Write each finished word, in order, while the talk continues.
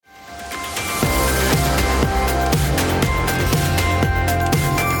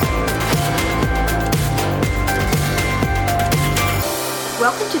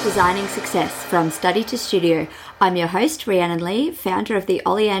Designing Success from Study to Studio. I'm your host, Rhiannon Lee, founder of the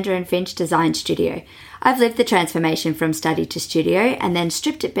Oleander and Finch Design Studio. I've lived the transformation from study to studio and then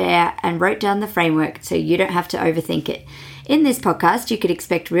stripped it bare and wrote down the framework so you don't have to overthink it. In this podcast, you could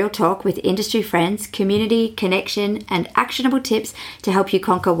expect real talk with industry friends, community, connection, and actionable tips to help you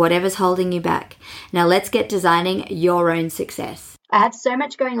conquer whatever's holding you back. Now let's get designing your own success. I have so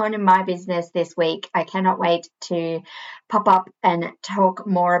much going on in my business this week. I cannot wait to pop up and talk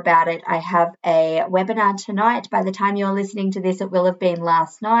more about it. I have a webinar tonight. By the time you're listening to this, it will have been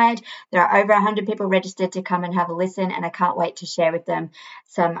last night. There are over 100 people registered to come and have a listen, and I can't wait to share with them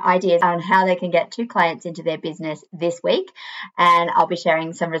some ideas on how they can get 2 clients into their business this week. And I'll be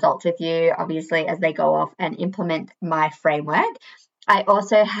sharing some results with you, obviously, as they go off and implement my framework. I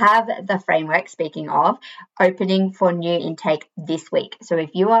also have the framework, speaking of, opening for new intake this week. So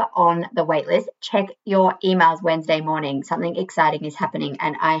if you are on the waitlist, check your emails Wednesday morning. Something exciting is happening,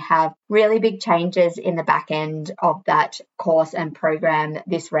 and I have really big changes in the back end of that course and program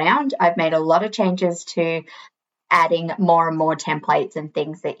this round. I've made a lot of changes to adding more and more templates and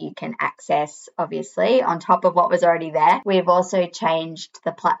things that you can access, obviously, on top of what was already there. We've also changed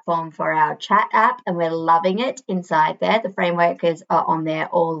the platform for our chat app, and we're loving it inside there. The frameworkers are on there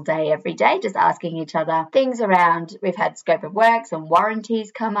all day, every day, just asking each other things around. We've had scope of works and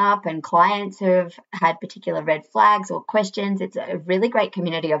warranties come up, and clients who have had particular red flags or questions. It's a really great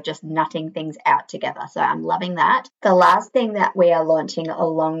community of just nutting things out together. So I'm loving that. The last thing that we are launching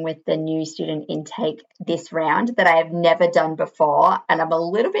along with the new student intake this round that I have never done before, and I'm a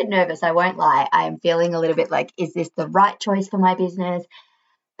little bit nervous, I won't lie. I am feeling a little bit like, is this the right choice for my business?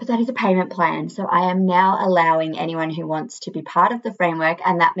 But that is a payment plan. So I am now allowing anyone who wants to be part of the framework,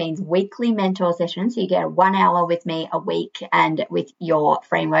 and that means weekly mentor sessions. So you get 1 hour with me a week and with your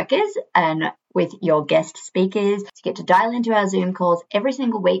frameworkers and with your guest speakers. So you get to dial into our Zoom calls every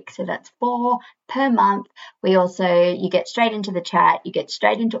single week. So that's 4 per month. You get straight into the chat, you get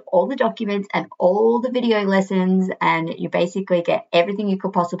straight into all the documents and all the video lessons, and you basically get everything you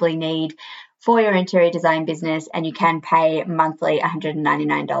could possibly need for your interior design business, and you can pay monthly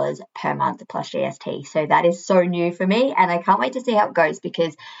 $199 per month plus GST. So that is so new for me, and I can't wait to see how it goes,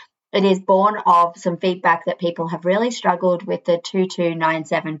 because it is born of some feedback that people have really struggled with the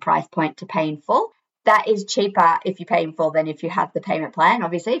 2297 price point to pay in full. That is cheaper if you pay in full than if you have the payment plan,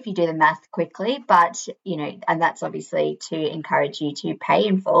 obviously, if you do the math quickly. But, and that's obviously to encourage you to pay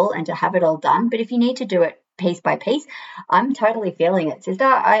in full and to have it all done. But if you need to do it piece by piece, I'm totally feeling it, sister.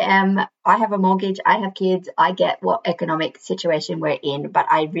 I have a mortgage, I have kids, I get what economic situation we're in, but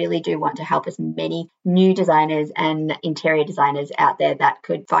I really do want to help as many new designers and interior designers out there that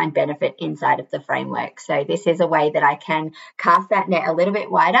could find benefit inside of the framework. So this is a way that I can cast that net a little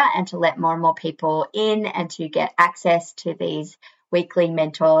bit wider and to let more and more people in and to get access to these weekly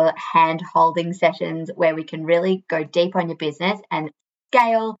mentor hand-holding sessions where we can really go deep on your business and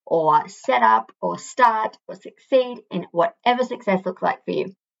scale or set up or start or succeed in whatever success looks like for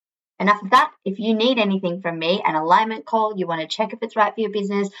you. Enough of that. If you need anything from me, an alignment call, you want to check if it's right for your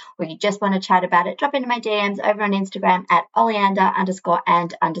business, or you just want to chat about it, drop into my DMs over on Instagram at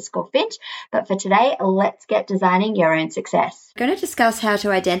oleander_and_finch. But for today, let's get designing your own success. I'm going to discuss how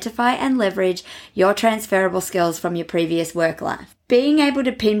to identify and leverage your transferable skills from your previous work life. Being able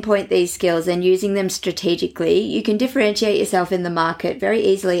to pinpoint these skills and using them strategically, you can differentiate yourself in the market very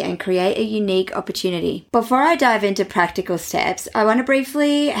easily and create a unique opportunity. Before I dive into practical steps, I want to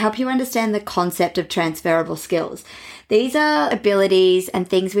briefly help you understand the concept of transferable skills. These are abilities and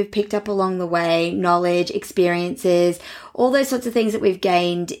things we've picked up along the way, knowledge, experiences, all those sorts of things that we've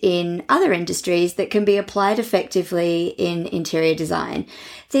gained in other industries that can be applied effectively in interior design.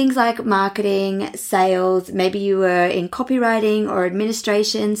 Things like marketing, sales, maybe you were in copywriting or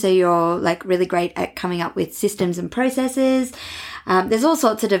administration, so you're like really great at coming up with systems and processes. There's all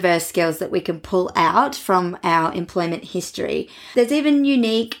sorts of diverse skills that we can pull out from our employment history. There's even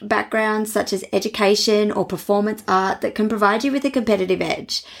unique backgrounds such as education or performance art that can provide you with a competitive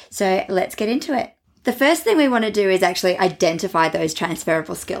edge. So let's get into it. The first thing we want to do is actually identify those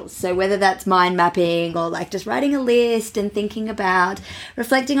transferable skills. So whether that's mind mapping or like just writing a list and thinking about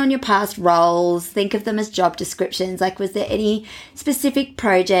reflecting on your past roles, think of them as job descriptions. Like, was there any specific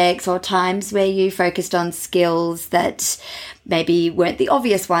projects or times where you focused on skills that maybe weren't the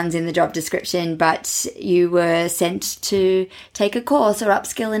obvious ones in the job description, but you were sent to take a course or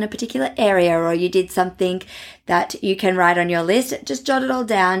upskill in a particular area, or you did something that you can write on your list. Just jot it all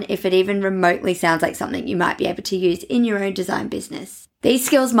down if it even remotely sounds like something you might be able to use in your own design business. These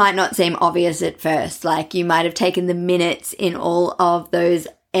skills might not seem obvious at first, like you might have taken the minutes in all of those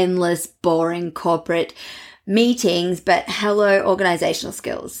endless, boring corporate meetings, but hello organizational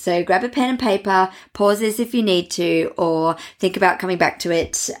skills. So grab a pen and paper, pause this if you need to, or think about coming back to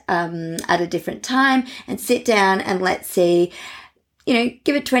it at a different time, and sit down and let's see,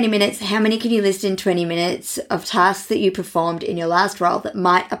 give it 20 minutes. How many can you list in 20 minutes of tasks that you performed in your last role that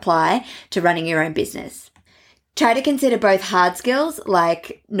might apply to running your own business? Try to consider both hard skills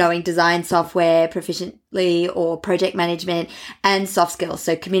like knowing design software proficiently or project management, and soft skills.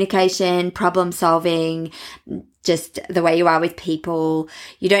 So communication, problem solving, just the way you are with people.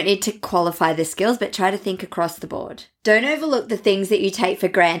 You don't need to qualify the skills, but try to think across the board. Don't overlook the things that you take for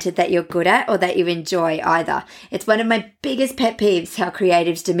granted that you're good at or that you enjoy either. It's one of my biggest pet peeves how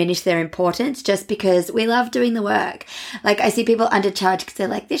creatives diminish their importance just because we love doing the work. Like I see people undercharge because they're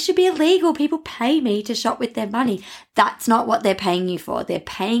like, this should be illegal. People pay me to shop with their money. That's not what they're paying you for. They're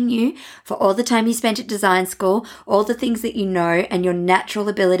paying you for all the time you spent at design school, all the things that you know, and your natural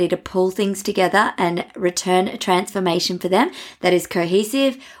ability to pull things together and return a transformation for them that is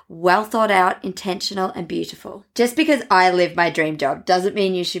cohesive, well thought out, intentional, and beautiful. Just because I live my dream job doesn't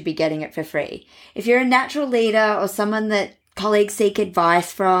mean you should be getting it for free. If you're a natural leader or someone that colleagues seek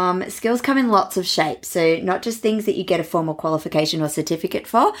advice from, skills come in lots of shapes. So not just things that you get a formal qualification or certificate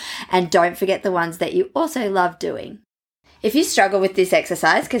for, and don't forget the ones that you also love doing. If you struggle with this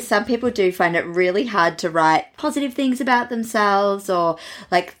exercise, because some people do find it really hard to write positive things about themselves or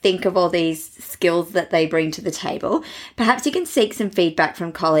think of all these skills that they bring to the table, perhaps you can seek some feedback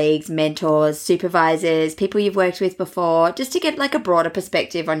from colleagues, mentors, supervisors, people you've worked with before, just to get a broader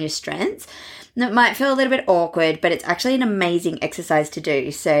perspective on your strengths. And it might feel a little bit awkward, but it's actually an amazing exercise to do.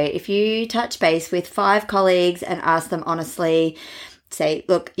 So if you touch base with 5 colleagues and ask them honestly, say,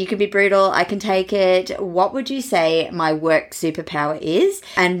 look, you can be brutal, I can take it. What would you say my work superpower is?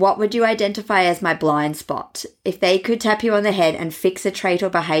 And what would you identify as my blind spot? If they could tap you on the head and fix a trait or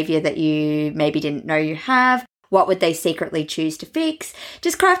behavior that you maybe didn't know you have, what would they secretly choose to fix?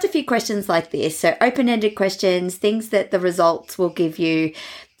 Just craft a few questions like this. So open-ended questions, things that the results will give you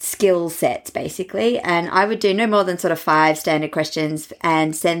skill sets basically. And I would do no more than sort of 5 standard questions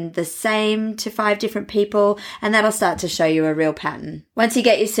and send the same to 5 different people, and that'll start to show you a real pattern. Once you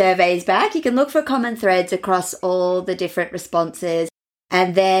get your surveys back, you can look for common threads across all the different responses.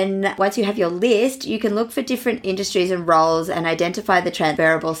 And then once you have your list, you can look for different industries and roles and identify the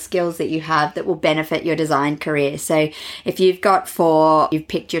transferable skills that you have that will benefit your design career. So if you've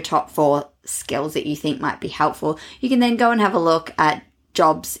picked your top 4 skills that you think might be helpful, you can then go and have a look at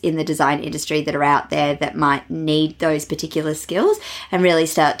jobs in the design industry that are out there that might need those particular skills, and really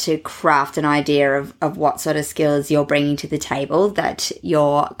start to craft an idea of what sort of skills you're bringing to the table that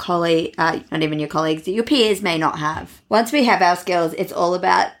your colleague, not even your colleagues, that your peers may not have. Once we have our skills, it's all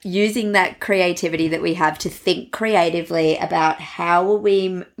about using that creativity that we have to think creatively about how will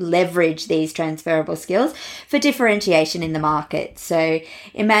we leverage these transferable skills for differentiation in the market. So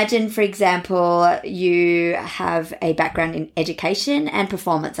imagine, for example, you have a background in education and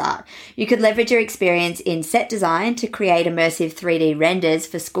performance art. You could leverage your experience in set design to create immersive 3D renders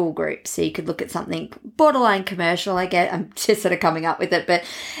for school groups. So you could look at something borderline commercial, I guess. I'm just sort of coming up with it, but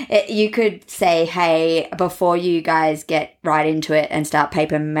you could say, hey, before you guys get right into it and start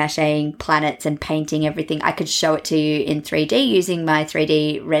paper macheing planets and painting everything, I could show it to you in 3D using my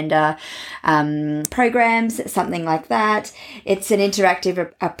 3D render programs, something like that. It's an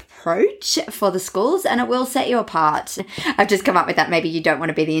interactive approach for the schools, and it will set you apart. I've just come up with that. Maybe you don't want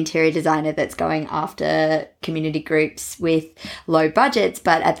to be the interior designer that's going after community groups with low budgets,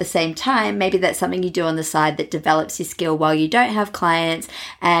 but at the same time, maybe that's something you do on the side that develops your skill while you don't have clients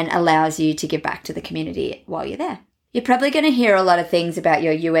and allows you to give back to the community while you're there. You're probably going to hear a lot of things about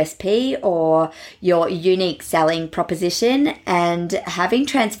your USP or your unique selling proposition, and having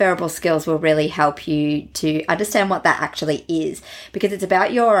transferable skills will really help you to understand what that actually is, because it's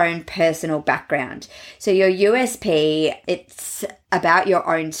about your own personal background. So your USP, it's about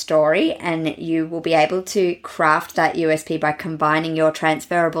your own story, and you will be able to craft that USP by combining your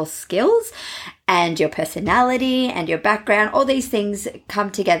transferable skills and your personality and your background. All these things come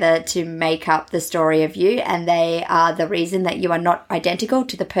together to make up the story of you, and they are the reason that you are not identical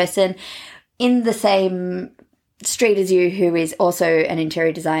to the person in the same street as you who is also an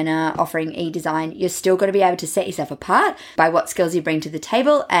interior designer offering e-design. You're still going to be able to set yourself apart by what skills you bring to the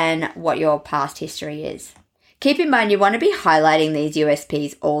table and what your past history is. Keep in mind, you want to be highlighting these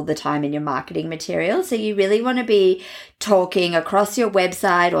USPs all the time in your marketing material. So you really want to be talking across your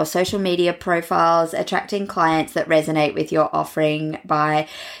website or social media profiles, attracting clients that resonate with your offering by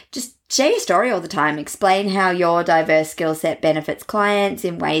just Share your story all the time. Explain how your diverse skill set benefits clients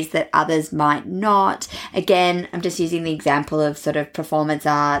in ways that others might not. Again, I'm just using the example of sort of performance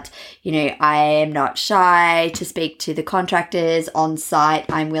art. I am not shy to speak to the contractors on site.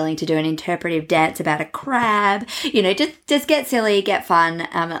 I'm willing to do an interpretive dance about a crab. Just get silly, get fun,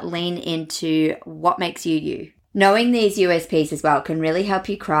 lean into what makes you you. Knowing these USPs as well can really help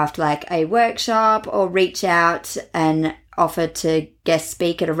you craft like a workshop or reach out and offer to guest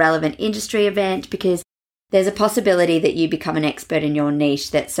speak at a relevant industry event, because there's a possibility that you become an expert in your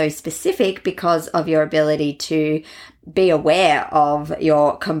niche that's so specific because of your ability to be aware of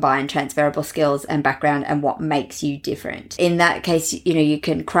your combined transferable skills and background and what makes you different. In that case, you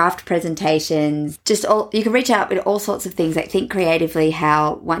can craft presentations, you can reach out with all sorts of things. Like, think creatively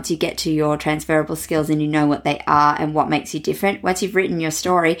how once you get to your transferable skills and you know what they are and what makes you different, once you've written your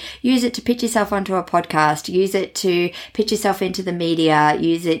story, use it to pitch yourself onto a podcast, use it to pitch yourself into the media,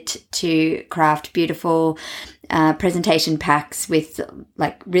 use it to craft beautiful presentation packs with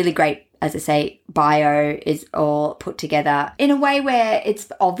like really great, as I say, bio is all put together in a way where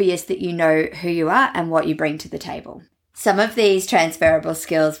it's obvious that you know who you are and what you bring to the table. Some of these transferable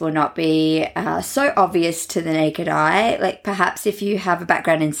skills will not be so obvious to the naked eye. Like perhaps if you have a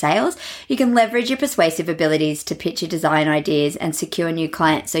background in sales, you can leverage your persuasive abilities to pitch your design ideas and secure new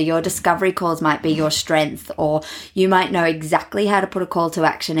clients. So your discovery calls might be your strength, or you might know exactly how to put a call to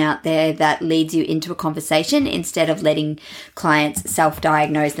action out there that leads you into a conversation instead of letting clients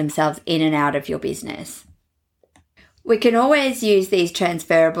self-diagnose themselves in and out of your business. We can always use these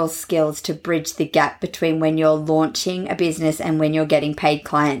transferable skills to bridge the gap between when you're launching a business and when you're getting paid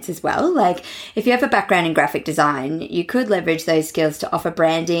clients as well. Like if you have a background in graphic design, you could leverage those skills to offer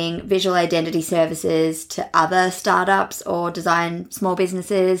branding, visual identity services to other startups or design small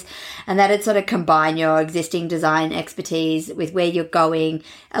businesses. And that'd sort of combine your existing design expertise with where you're going,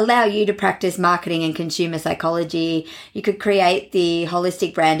 allow you to practice marketing and consumer psychology. You could create the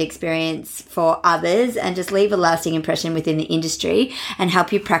holistic brand experience for others and just leave a lasting impression within the industry and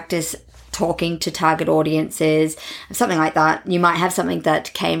help you practice talking to target audiences, something like that. You might have something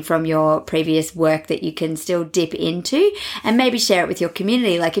that came from your previous work that you can still dip into and maybe share it with your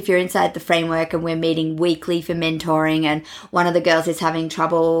community. Like if you're inside the framework and we're meeting weekly for mentoring and one of the girls is having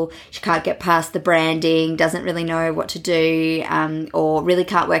trouble, she can't get past the branding, doesn't really know what to do, or really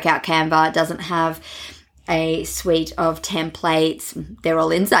can't work out Canva, doesn't have a suite of templates. They're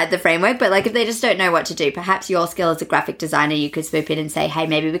all inside the framework, but like if they just don't know what to do, perhaps your skill as a graphic designer, you could swoop in and say, hey,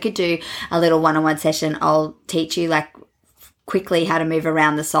 maybe we could do a little one-on-one session. I'll teach you like quickly how to move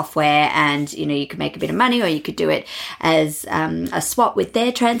around the software, and you could make a bit of money, or you could do it as a swap with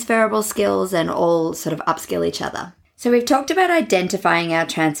their transferable skills and all sort of upskill each other. So we've talked about identifying our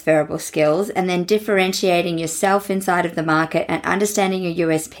transferable skills and then differentiating yourself inside of the market and understanding your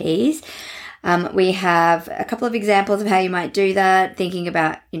USPs. We have a couple of examples of how you might do that, thinking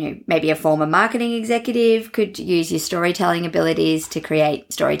about, maybe a former marketing executive could use your storytelling abilities to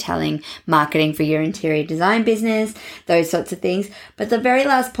create storytelling marketing for your interior design business, those sorts of things. But the very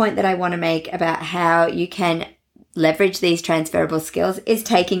last point that I want to make about how you can leverage these transferable skills is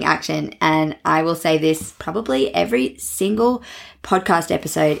taking action. And I will say this probably every single podcast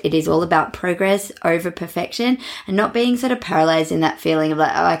episode. It is all about progress over perfection and not being sort of paralyzed in that feeling of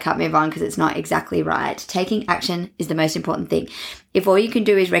like, oh, I can't move on because it's not exactly right. Taking action is the most important thing. If all you can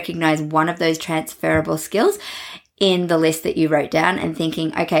do is recognize one of those transferable skills in the list that you wrote down and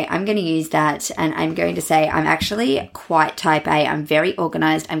thinking, okay, I'm going to use that, and I'm going to say I'm actually quite type A. I'm very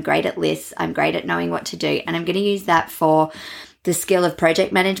organized. I'm great at lists. I'm great at knowing what to do. And I'm going to use that for the skill of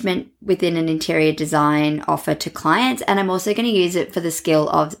project management within an interior design offer to clients. And I'm also going to use it for the skill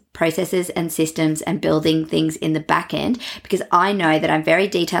of processes and systems and building things in the back end, because I know that I'm very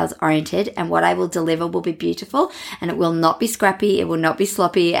details oriented and what I will deliver will be beautiful and it will not be scrappy, it will not be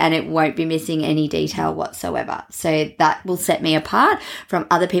sloppy, and it won't be missing any detail whatsoever. So that will set me apart from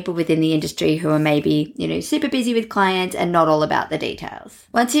other people within the industry who are maybe, super busy with clients and not all about the details.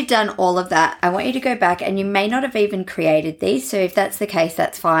 Once you've done all of that, I want you to go back, and you may not have even created these. So if that's the case,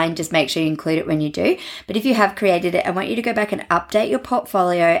 that's fine. Just make sure you include it when you do. But if you have created it, I want you to go back and update your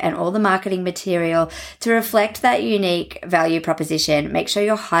portfolio and all the marketing material to reflect that unique value proposition. Make sure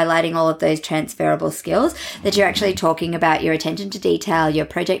you're highlighting all of those transferable skills, that you're actually talking about your attention to detail, your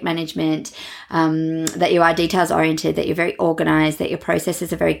project management, that you are details oriented, that you're very organized, that your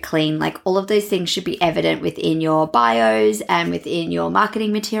processes are very clean. Like all of those things should be evident within your bios and within your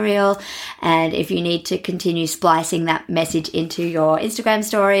marketing material. And if you need to continue splicing that message into your Instagram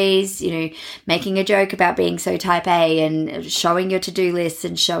stories, making a joke about being so type A and showing your to-do lists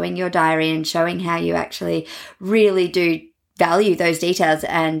and showing your diary and showing how you actually really do value those details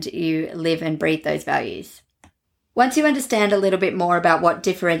and you live and breathe those values. Once you understand a little bit more about what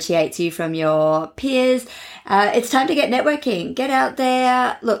differentiates you from your peers, it's time to get networking. Get out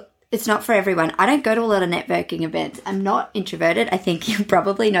there. Look, it's not for everyone. I don't go to a lot of networking events. I'm not introverted. I think you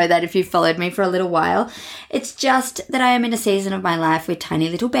probably know that if you've followed me for a little while. It's just that I am in a season of my life with tiny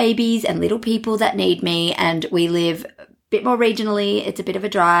little babies and little people that need me, and we live a bit more regionally. It's a bit of a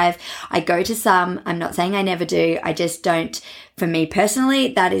drive. I go to some. I'm not saying I never do. I just don't. For me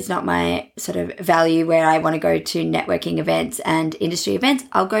personally, that is not my sort of value where I want to go to networking events and industry events.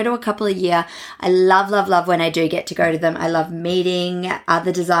 I'll go to a couple a year. I love when I do get to go to them. I love meeting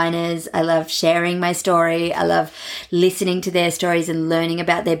other designers. I love sharing my story. I love listening to their stories and learning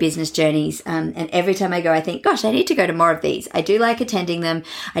about their business journeys. And every time I go, I think, gosh, I need to go to more of these. I do like attending them.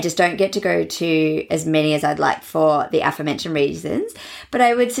 I just don't get to go to as many as I'd like for the aforementioned reasons. But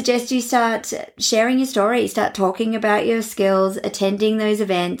I would suggest you start sharing your story, start talking about your skills, attending those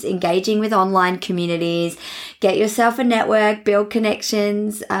events, engaging with online communities, get yourself a network, build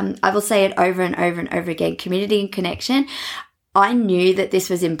connections. I will say it over and over and over again, community and connection. I knew that this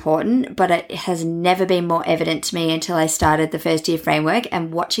was important, but it has never been more evident to me until I started the first year framework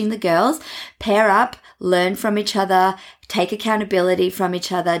and watching the girls pair up, learn from each other, take accountability from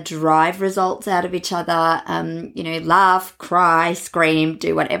each other, drive results out of each other, laugh, cry, scream,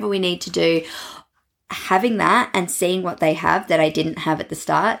 do whatever we need to do. Having that and seeing what they have that I didn't have at the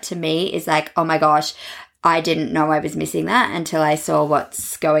start, to me is like, oh my gosh, I didn't know I was missing that until I saw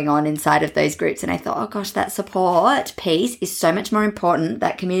what's going on inside of those groups. And I thought, oh gosh, that support piece is so much more important,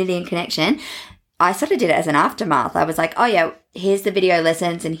 that community and connection. I sort of did it as an aftermath. I was like, oh yeah, here's the video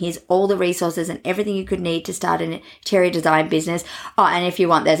lessons and here's all the resources and everything you could need to start an interior design business. Oh, and if you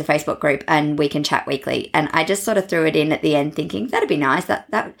want, there's a Facebook group and we can chat weekly. And I just sort of threw it in at the end thinking that'd be nice.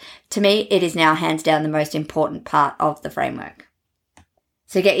 That to me, it is now hands down the most important part of the framework.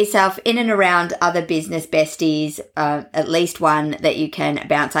 So get yourself in and around other business besties, at least one that you can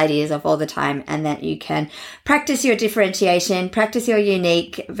bounce ideas off all the time and that you can practice your differentiation, practice your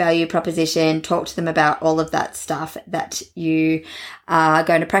unique value proposition, talk to them about all of that stuff that you are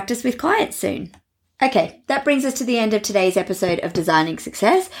going to practice with clients soon. Okay, that brings us to the end of today's episode of Designing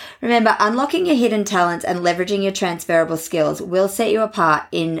Success. Remember, unlocking your hidden talents and leveraging your transferable skills will set you apart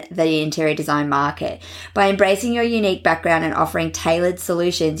in the interior design market. By embracing your unique background and offering tailored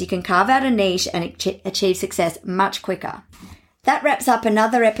solutions, you can carve out a niche and achieve success much quicker. That wraps up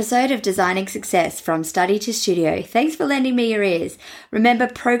another episode of Designing Success from Study to Studio. Thanks for lending me your ears. Remember,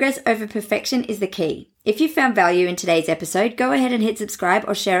 progress over perfection is the key. If you found value in today's episode, go ahead and hit subscribe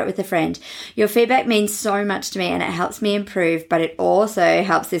or share it with a friend. Your feedback means so much to me and it helps me improve, but it also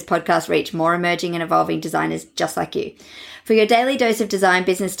helps this podcast reach more emerging and evolving designers just like you. For your daily dose of design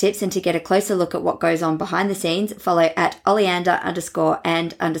business tips and to get a closer look at what goes on behind the scenes, follow at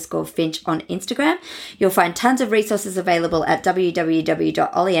Oleander_and_Finch on Instagram. You'll find tons of resources available at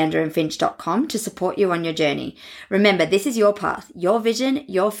www.oleanderandfinch.com to support you on your journey. Remember, this is your path, your vision,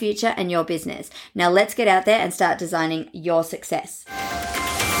 your future, and your business. Now let's get out there and start designing your success.